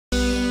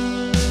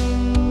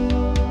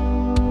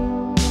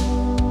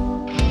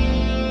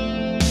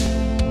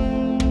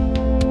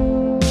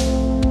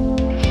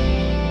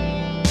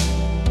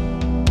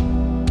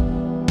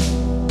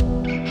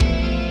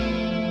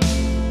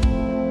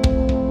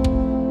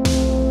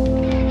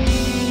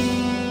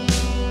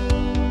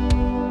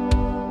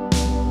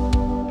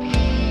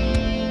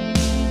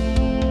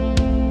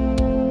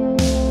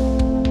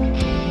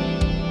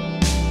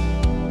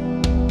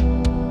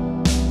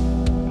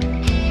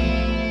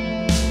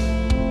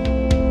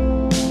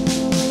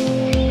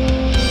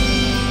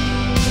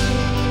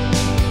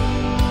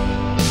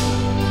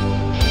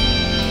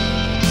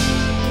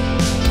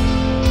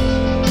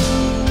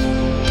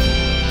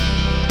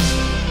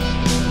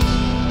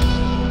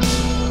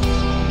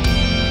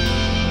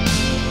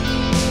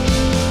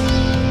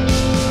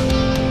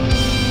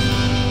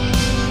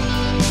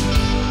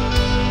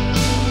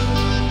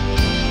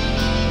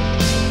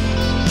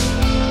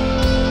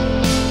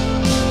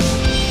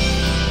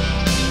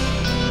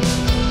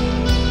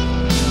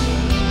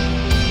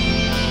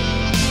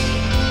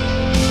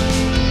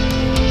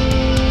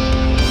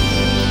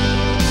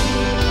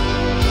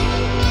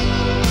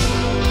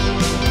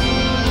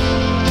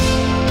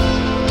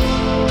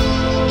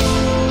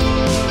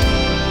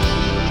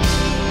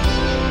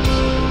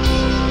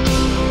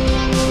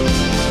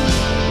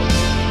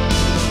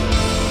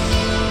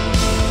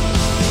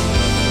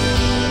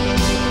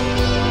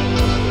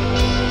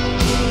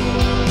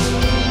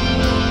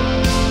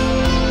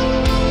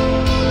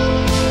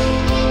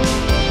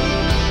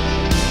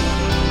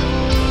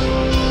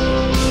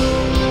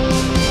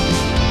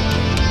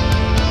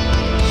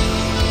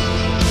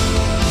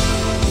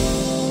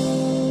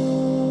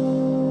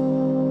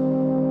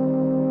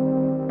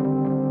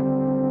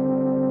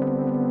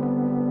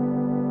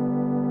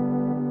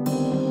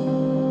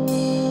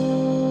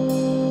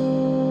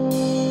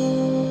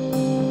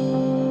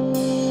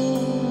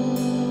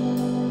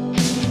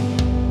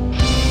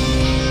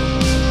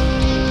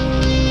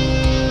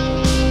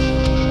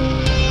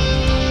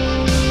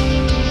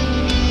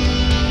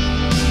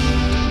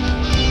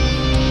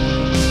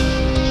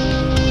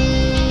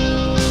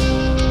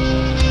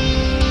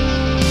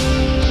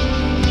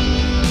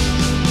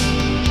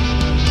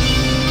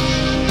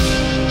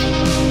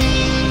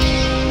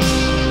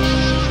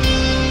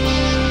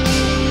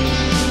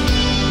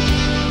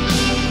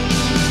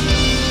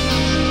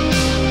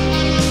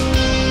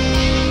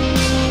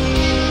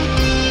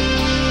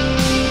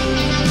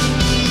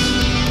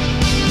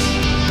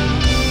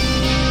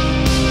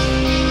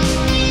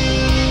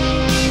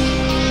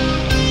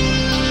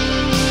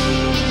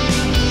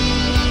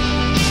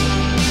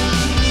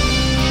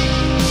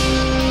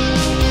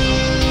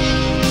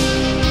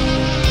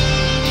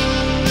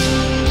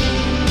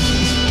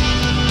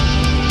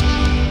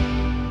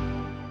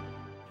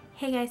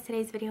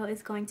today's video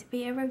is going to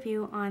be a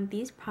review on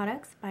these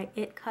products by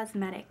IT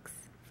Cosmetics.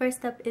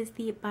 First up is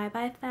the Bye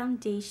Bye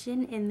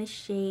Foundation in the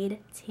shade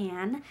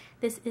Tan.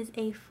 This is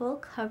a full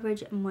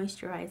coverage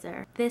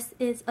moisturizer. This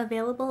is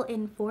available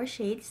in 4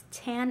 shades.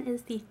 Tan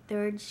is the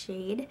 3rd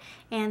shade,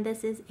 and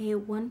this is a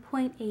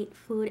 1.8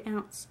 fluid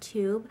ounce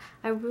tube.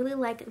 I really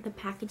like the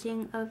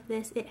packaging of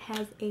this. It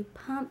has a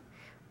pump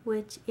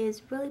which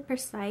is really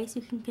precise.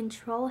 You can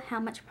control how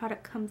much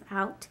product comes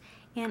out,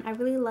 and I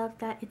really love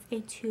that it's a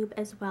tube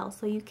as well,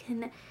 so you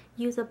can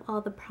use up all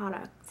the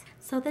products.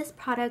 So this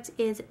product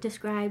is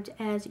described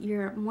as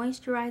your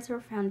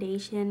moisturizer,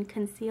 foundation,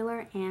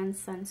 concealer, and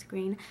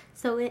sunscreen.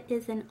 So it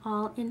is an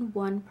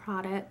all-in-one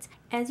product.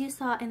 As you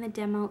saw in the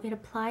demo, it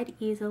applied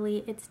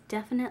easily. It's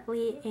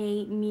definitely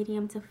a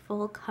medium to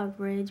full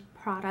coverage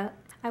product.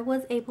 I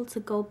was able to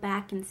go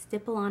back and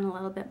stipple on a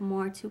little bit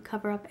more to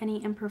cover up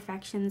any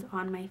imperfections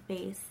on my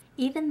face.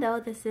 Even though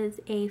this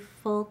is a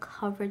full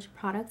coverage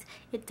product,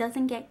 it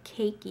doesn't get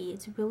cakey.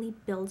 It's really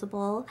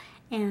buildable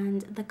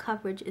and the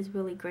coverage is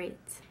really great.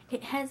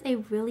 It has a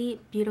really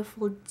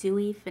beautiful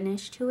dewy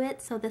finish to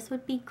it, so this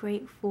would be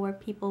great for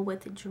people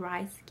with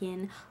dry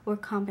skin or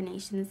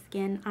combination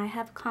skin. I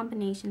have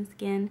combination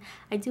skin.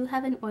 I do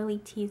have an oily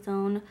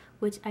T-zone,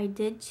 which I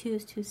did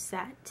choose to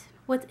set.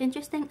 What's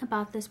interesting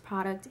about this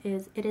product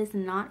is it is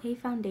not a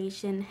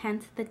foundation,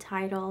 hence the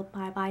title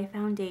Bye Bye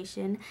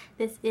Foundation.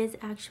 This is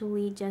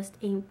actually just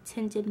a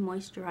tinted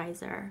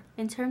moisturizer.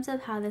 In terms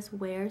of how this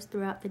wears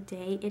throughout the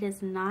day, it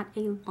is not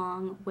a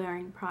long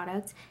wearing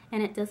product,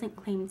 and it doesn't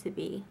claim to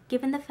be.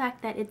 Given the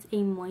fact that it's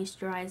a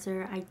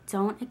moisturizer, I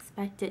don't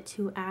expect it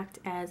to act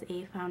as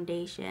a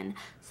foundation.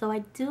 So I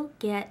do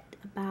get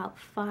about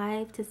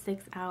 5 to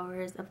 6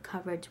 hours of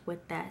coverage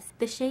with this.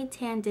 The shade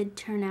Tan did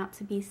turn out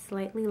to be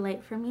slightly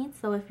light for me,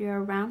 so if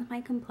you're around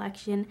my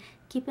complexion,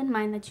 keep in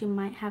mind that you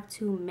might have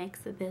to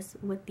mix this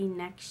with the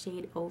next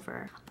shade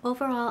over.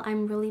 Overall,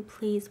 I'm really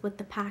pleased with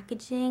the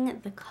packaging,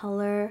 the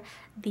color,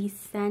 the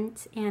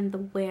scent, and the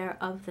wear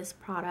of this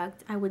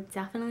product. I would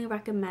definitely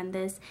recommend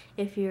this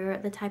if you're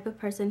the type of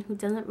person who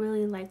doesn't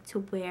really like to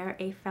wear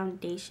a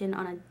foundation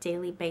on a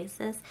daily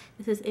basis.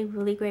 This is a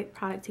really great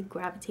product to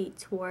gravitate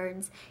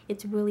towards.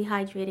 It's really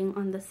hydrating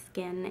on the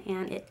skin,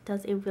 and it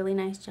does a really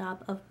nice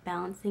job of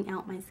balancing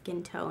out my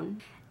skin tone.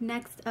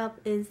 Next up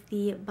is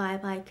the Bye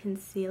Bye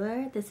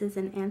Concealer. This is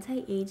an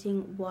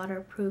anti-aging,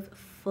 waterproof,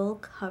 full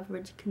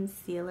coverage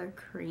concealer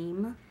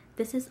cream.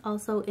 This is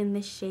also in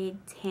the shade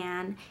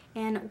Tan,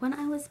 and when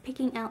I was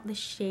picking out the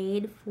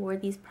shade for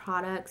these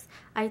products,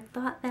 I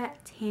thought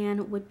that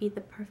Tan would be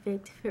the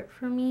perfect fit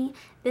for me.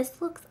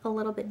 This looks a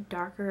little bit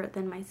darker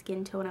than my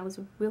skin tone. I was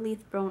really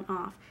thrown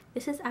off.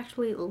 This is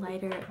actually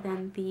lighter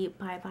than the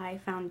Bye Bye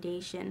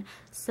Foundation,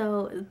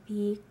 so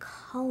the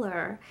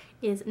color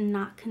is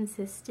not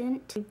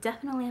consistent. You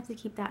definitely have to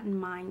keep that in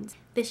mind.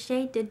 The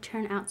shade did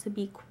turn out to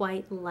be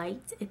quite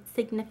light. It's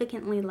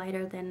significantly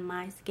lighter than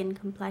my skin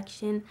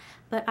complexion,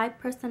 but I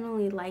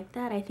personally like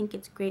that. I think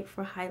it's great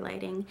for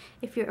highlighting.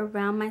 If you're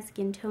around my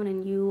skin tone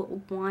and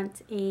you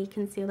want a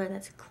concealer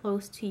that's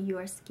close to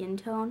your skin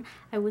tone,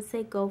 I would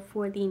say go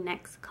for the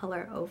next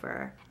color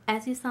over.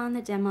 As you saw in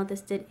the demo,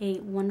 this did a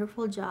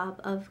wonderful job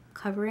of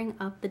covering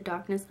up the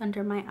darkness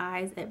under my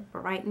eyes. It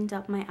brightened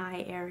up my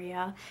eye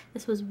area.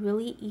 This was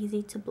really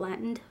easy to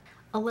blend.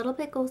 A little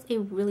bit goes a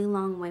really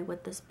long way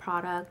with this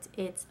product.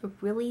 It's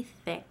really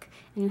thick,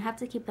 and you have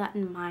to keep that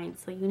in mind.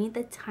 So you need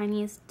the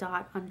tiniest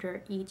dot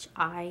under each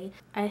eye.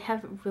 I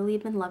have really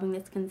been loving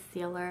this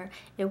concealer.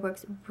 It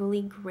works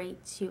really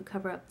great to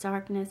cover up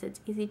darkness. It's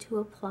easy to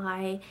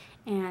apply,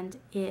 and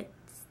it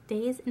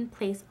stays in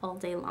place all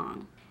day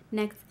long.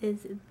 Next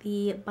is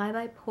the Bye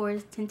Bye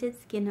Pores Tinted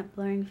Skin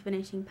Blurring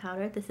Finishing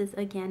Powder. This is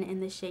again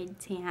in the shade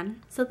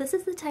Tan. So this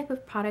is the type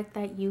of product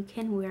that you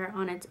can wear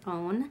on its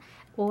own,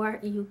 or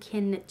you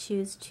can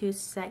choose to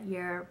set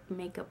your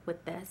makeup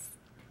with this.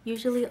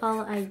 Usually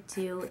all I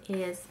do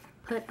is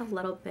put a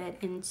little bit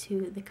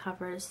into the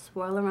cover,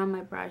 swirl around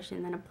my brush,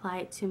 and then apply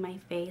it to my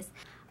face.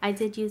 I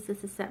did use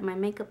this to set my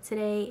makeup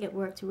today. It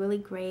worked really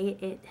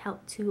great. It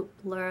helped to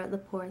blur the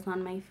pores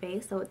on my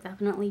face, so it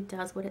definitely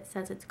does what it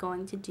says it's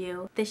going to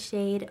do. The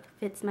shade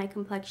fits my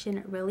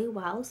complexion really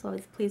well, so I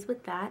was pleased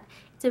with that.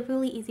 It's a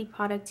really easy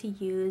product to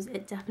use.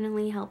 It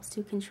definitely helps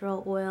to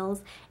control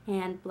oils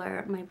and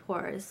blur my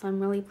pores, so I'm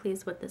really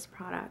pleased with this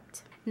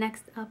product.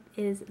 Next up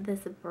is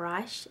this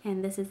brush,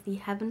 and this is the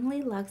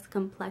Heavenly Luxe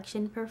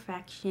Complexion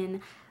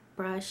Perfection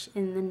brush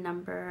in the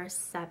number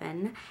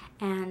 7,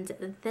 and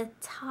the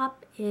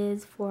top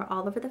is for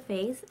all over the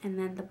face, and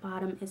then the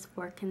bottom is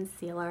for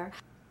concealer.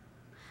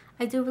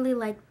 I do really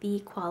like the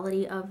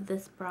quality of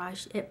this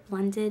brush. It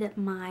blended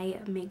my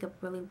makeup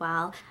really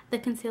well. The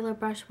concealer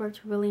brush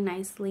worked really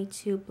nicely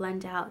to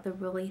blend out the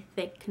really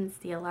thick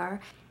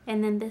concealer,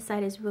 and then this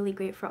side is really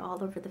great for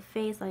all over the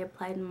face. I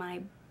applied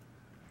my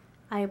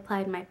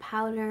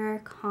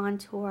powder,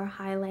 contour,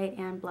 highlight,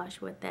 and blush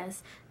with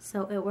this,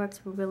 so it works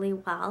really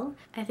well.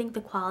 I think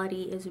the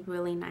quality is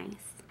really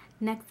nice.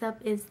 Next up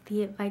is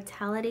the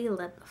Vitality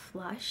Lip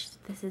Flush.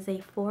 This is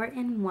a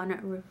 4-in-1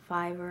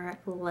 Reviver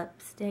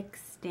lipstick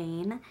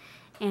stain.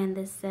 and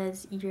this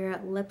says your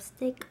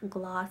lipstick,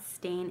 gloss,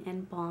 stain,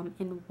 and balm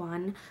in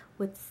one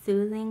with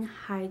soothing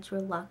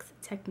Hydrolux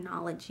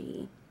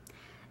technology.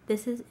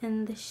 This is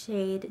in the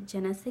shade Je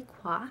ne sais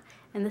quoi,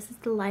 and this is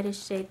the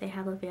lightest shade they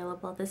have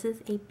available. This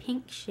is a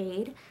pink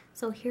shade,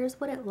 so here's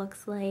what it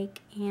looks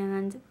like,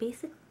 and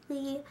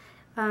basically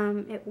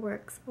it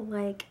works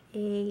like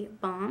a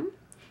balm,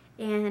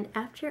 and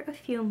after a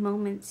few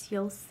moments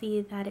you'll see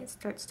that it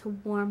starts to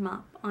warm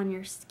up on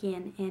your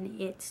skin and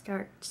it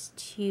starts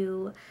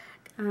to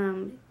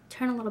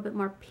turn a little bit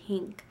more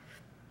pink.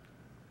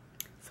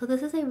 So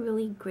this is a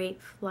really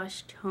great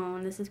flush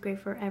tone. This is great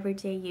for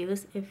everyday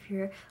use. If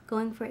you're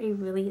going for a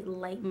really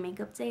light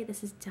makeup day,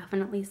 this is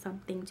definitely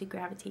something to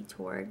gravitate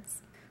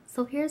towards.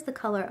 So here's the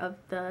color of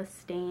the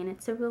stain.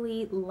 It's a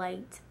really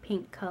light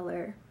pink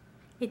color.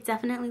 It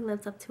definitely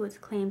lives up to its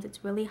claims.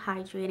 It's really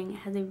hydrating. It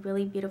has a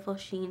really beautiful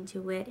sheen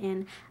to it,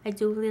 and I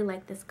do really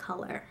like this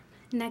color.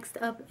 Next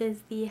up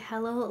is the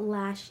Hello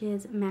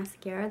Lashes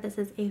mascara. This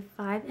is a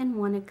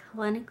 5-in-1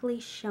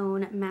 clinically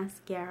shown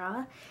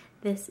mascara.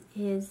 This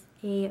is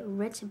a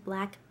rich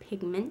black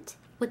pigment.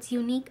 What's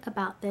unique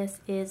about this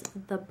is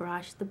the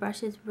brush. The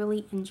brush is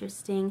really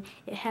interesting.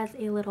 It has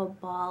a little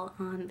ball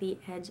on the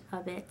edge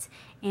of it,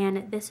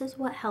 and this is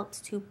what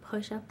helps to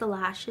push up the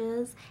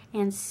lashes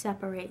and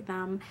separate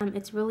them.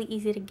 It's really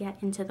easy to get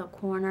into the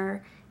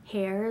corner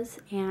hairs,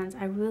 and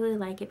I really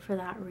like it for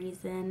that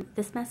reason.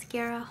 This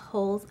mascara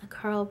holds a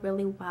curl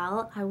really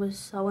well. I was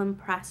so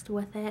impressed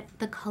with it.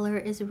 The color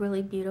is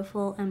really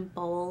beautiful and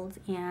bold,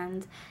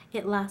 and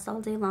it lasts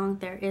all day long.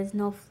 There is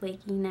no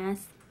flakiness.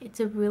 It's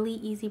a really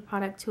easy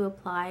product to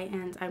apply,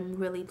 and I'm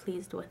really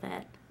pleased with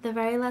it. The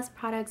very last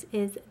product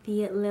is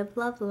the Live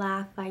Love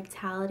Laugh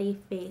Vitality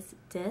Face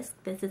Disc.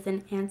 This is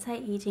an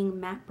anti-aging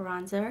matte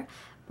bronzer,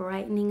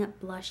 brightening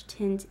blush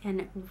tint,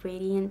 and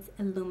radiance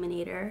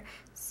illuminator.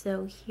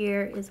 So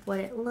here is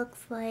what it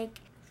looks like.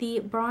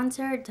 The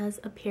bronzer does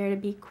appear to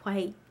be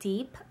quite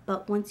deep,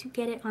 but once you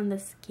get it on the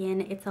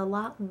skin, it's a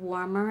lot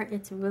warmer.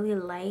 It's really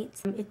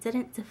light. It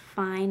didn't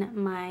define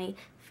my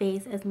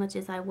face as much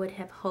as I would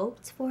have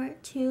hoped for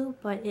it to,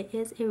 but it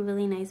is a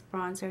really nice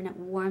bronzer and it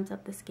warms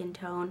up the skin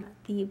tone.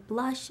 The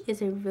blush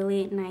is a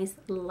really nice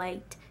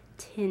light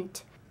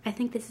tint. I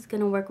think this is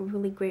going to work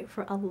really great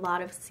for a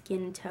lot of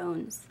skin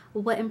tones.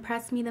 What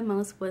impressed me the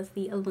most was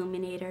the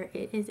illuminator.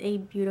 It is a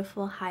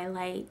beautiful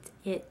highlight.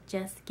 It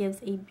just gives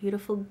a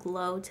beautiful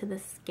glow to the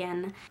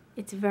skin.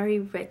 It's very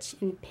rich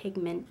in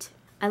pigment.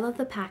 I love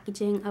the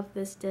packaging of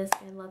this disc.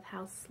 I love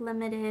how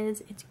slim it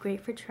is. It's great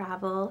for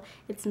travel.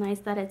 It's nice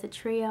that it's a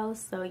trio,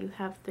 so you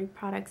have 3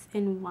 products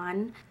in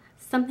one.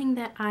 Something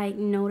that I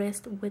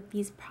noticed with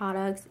these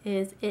products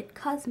is it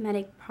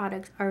cosmetic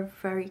products are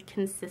very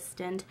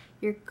consistent.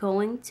 You're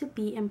going to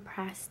be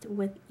impressed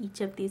with each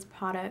of these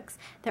products.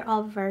 They're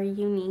all very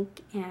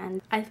unique,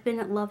 and I've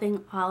been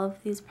loving all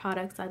of these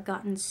products. I've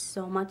gotten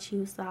so much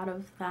use out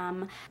of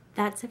them.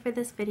 That's it for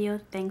this video.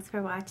 Thanks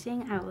for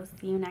watching. I will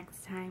see you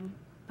next time.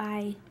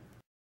 Bye.